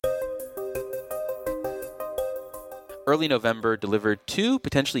early November delivered two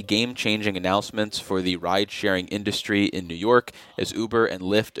potentially game-changing announcements for the ride-sharing industry in New York as Uber and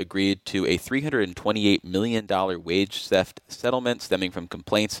Lyft agreed to a $328 million wage theft settlement stemming from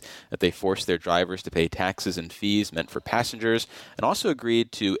complaints that they forced their drivers to pay taxes and fees meant for passengers, and also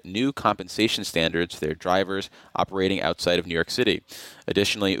agreed to new compensation standards for their drivers operating outside of New York City.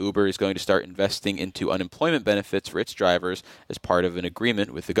 Additionally, Uber is going to start investing into unemployment benefits for its drivers as part of an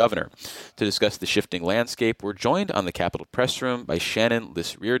agreement with the governor. To discuss the shifting landscape, we're joined on the Capitol Press Room by Shannon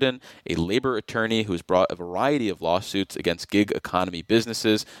Liss-Riordan, a labor attorney who has brought a variety of lawsuits against gig economy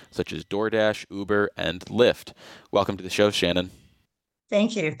businesses such as DoorDash, Uber, and Lyft. Welcome to the show, Shannon.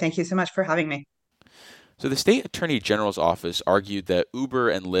 Thank you. Thank you so much for having me. So the state attorney general's office argued that Uber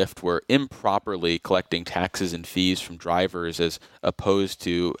and Lyft were improperly collecting taxes and fees from drivers as opposed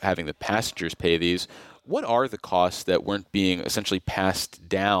to having the passengers pay these. What are the costs that weren't being essentially passed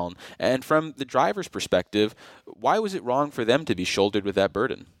down? And from the driver's perspective, why was it wrong for them to be shouldered with that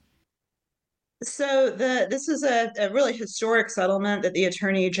burden? This is a really historic settlement that the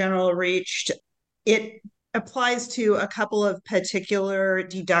Attorney General reached. It applies to a couple of particular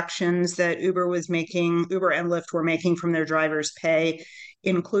deductions that Uber and Lyft were making from their drivers' pay,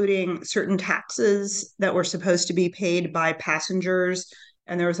 including certain taxes that were supposed to be paid by passengers.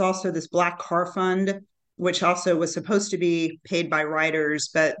 And there was also this black car fund, which also was supposed to be paid by riders,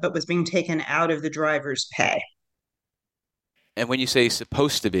 but was being taken out of the driver's pay. And when you say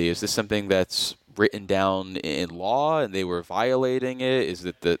supposed to be, is this something that's written down in law and they were violating it? Is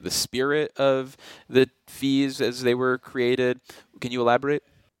it the spirit of the fees as they were created? Can you elaborate?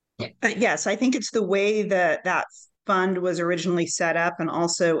 Yes, I think it's the way that that fund was originally set up, and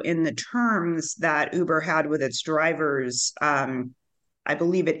also in the terms that Uber had with its drivers. I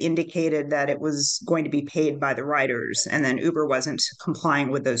believe it indicated that it was going to be paid by the riders, and then Uber wasn't complying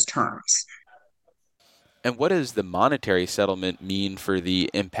with those terms. And what does the monetary settlement mean for the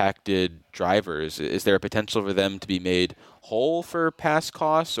impacted drivers? Is there a potential for them to be made whole for past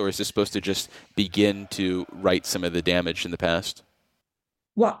costs, or is this supposed to just begin to right some of the damage in the past?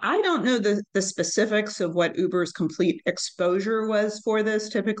 Well, I don't know the specifics of what Uber's complete exposure was for this.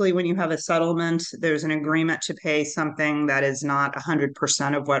 Typically, when you have a settlement, there's an agreement to pay something that is not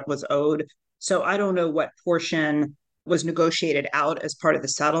 100% of what was owed. So I don't know what portion was negotiated out as part of the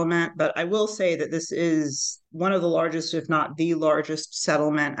settlement, but I will say that this is one of the largest, if not the largest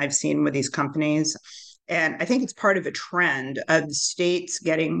settlement I've seen with these companies. And I think it's part of a trend of states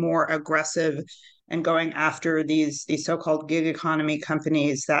getting more aggressive and going after these so-called gig economy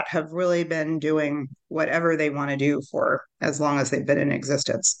companies that have really been doing whatever they want to do for as long as they've been in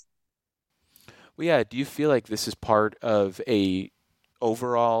existence. Well, yeah. Do you feel like this is part of a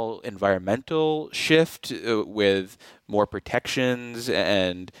overall environmental shift with more protections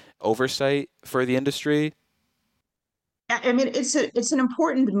and oversight for the industry? I mean, it's an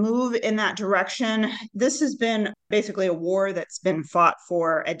important move in that direction. This has been basically a war that's been fought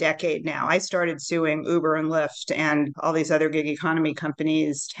for a decade now. I started suing Uber and Lyft and all these other gig economy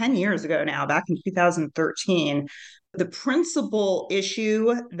companies 10 years ago now, back in 2013. The principal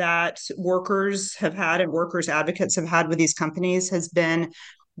issue that workers have had and workers advocates have had with these companies has been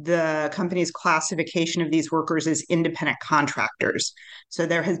the company's classification of these workers as independent contractors. So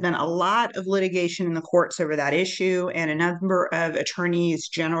there has been a lot of litigation in the courts over that issue, and a number of attorneys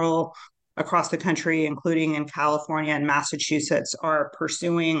general across the country, including in California and Massachusetts, are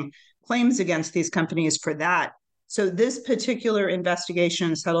pursuing claims against these companies for that. So this particular investigation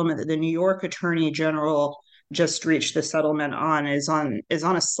and settlement that the New York Attorney General just reached the settlement on is on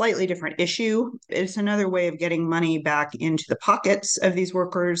a slightly different issue. It's another way of getting money back into the pockets of these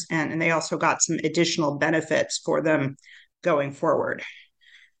workers, and they also got some additional benefits for them going forward.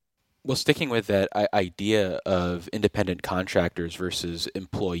 Well, sticking with that idea of independent contractors versus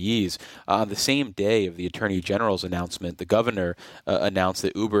employees, on the same day of the Attorney General's announcement, the governor announced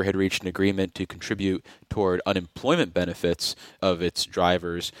that Uber had reached an agreement to contribute toward unemployment benefits of its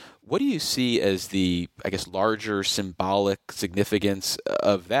drivers. What do you see as the, I guess, larger symbolic significance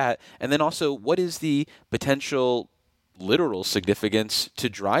of that? And then also, what is the potential literal significance to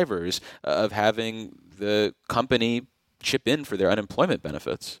drivers of having the company chip in for their unemployment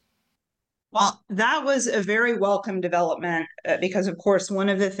benefits? Well, that was a very welcome development because, of course, one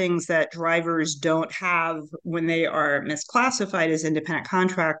of the things that drivers don't have when they are misclassified as independent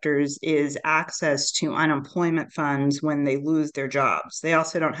contractors is access to unemployment funds when they lose their jobs. They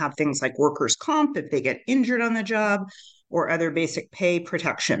also don't have things like workers' comp if they get injured on the job or other basic pay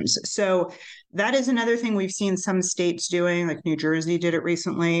protections. So that is another thing we've seen some states doing, like New Jersey did it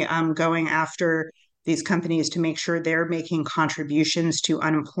recently, going after these companies to make sure they're making contributions to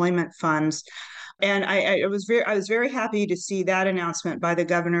unemployment funds. And I was very happy to see that announcement by the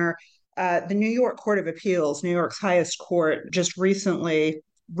governor. The New York Court of Appeals, New York's highest court, just recently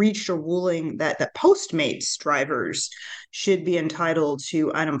reached a ruling that Postmates drivers should be entitled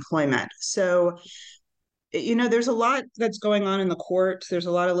to unemployment. So, there's a lot that's going on in the courts. There's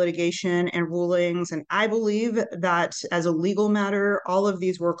a lot of litigation and rulings. And I believe that as a legal matter, all of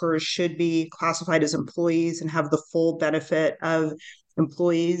these workers should be classified as employees and have the full benefit of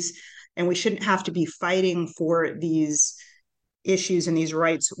employees. And we shouldn't have to be fighting for these issues and these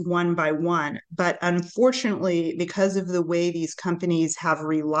rights one by one. But unfortunately, because of the way these companies have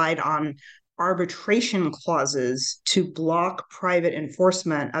relied on arbitration clauses to block private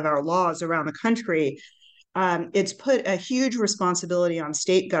enforcement of our laws around the country, it's put a huge responsibility on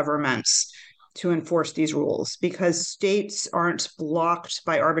state governments to enforce these rules because states aren't blocked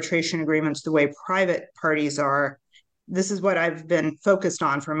by arbitration agreements the way private parties are. This is what I've been focused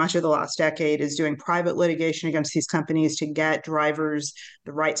on for much of the last decade, is doing private litigation against these companies to get drivers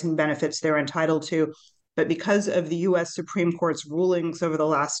the rights and benefits they're entitled to. But because of the US Supreme Court's rulings over the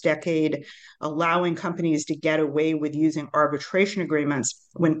last decade, allowing companies to get away with using arbitration agreements,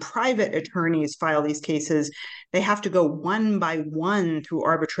 when private attorneys file these cases, they have to go one by one through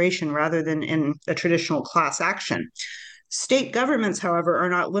arbitration rather than in a traditional class action. State governments, however, are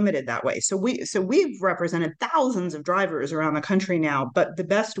not limited that way. So we've represented thousands of drivers around the country now, but the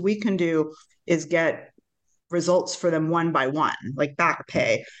best we can do is get results for them one by one, like back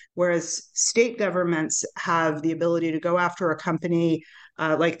pay. Whereas state governments have the ability to go after a company,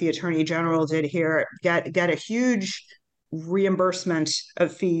 like the Attorney General did here, get a huge reimbursement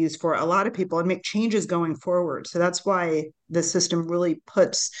of fees for a lot of people and make changes going forward. So that's why the system really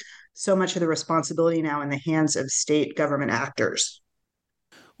puts so much of the responsibility now in the hands of state government actors.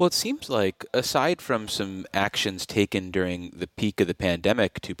 Well, it seems like, aside from some actions taken during the peak of the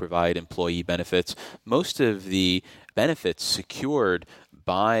pandemic to provide employee benefits, most of the benefits secured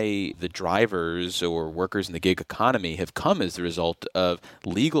by the drivers or workers in the gig economy have come as the result of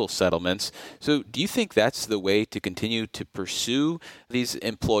legal settlements. So do you think that's the way to continue to pursue these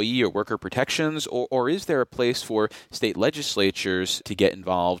employee or worker protections, or is there a place for state legislatures to get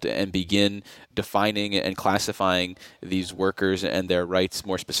involved and begin defining and classifying these workers and their rights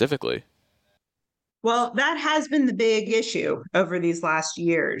more specifically? Well, that has been the big issue over these last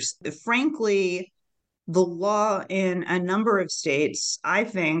years. Frankly, the law in a number of states, I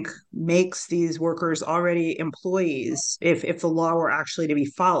think, makes these workers already employees if the law were actually to be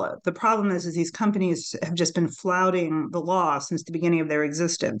followed. The problem is these companies have just been flouting the law since the beginning of their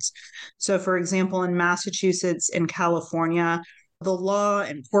existence. So, for example, in Massachusetts and California, the law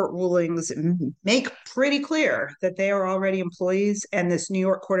and court rulings make pretty clear that they are already employees. And this New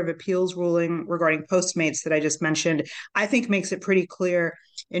York Court of Appeals ruling regarding Postmates that I just mentioned, I think makes it pretty clear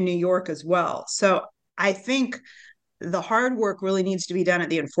in New York as well. So I think the hard work really needs to be done at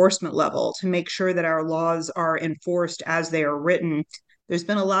the enforcement level to make sure that our laws are enforced as they are written. There's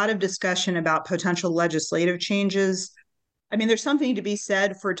been a lot of discussion about potential legislative changes. I mean, there's something to be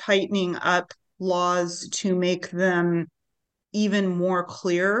said for tightening up laws to make them even more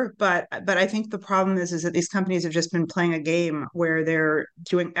clear, but I think the problem is that these companies have just been playing a game where they're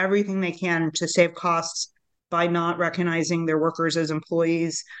doing everything they can to save costs by not recognizing their workers as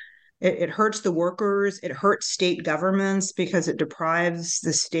employees. It hurts the workers, it hurts state governments because it deprives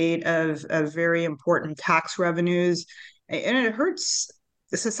the state of very important tax revenues, and it hurts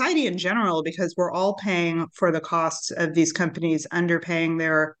the society in general because we're all paying for the costs of these companies underpaying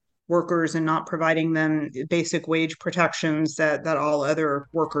their workers and not providing them basic wage protections that all other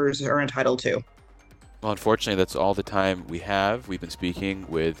workers are entitled to. Well, unfortunately, that's all the time we have. We've been speaking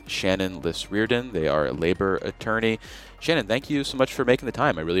with Shannon Liss-Riordan. They are a labor attorney. Shannon, thank you so much for making the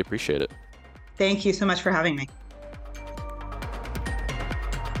time. I really appreciate it. Thank you so much for having me.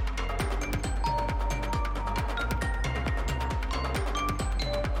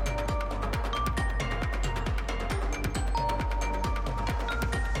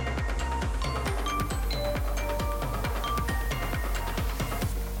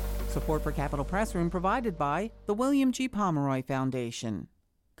 Support for Capitol Press Room provided by the William G. Pomeroy Foundation.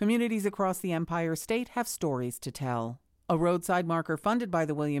 Communities across the Empire State have stories to tell. A roadside marker funded by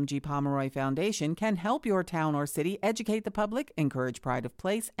the William G. Pomeroy Foundation can help your town or city educate the public, encourage pride of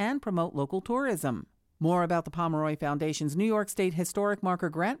place, and promote local tourism. More about the Pomeroy Foundation's New York State Historic Marker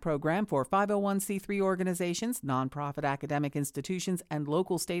Grant Program for 501c3 organizations, nonprofit academic institutions, and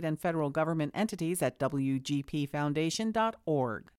local, state, and federal government entities at wgpfoundation.org.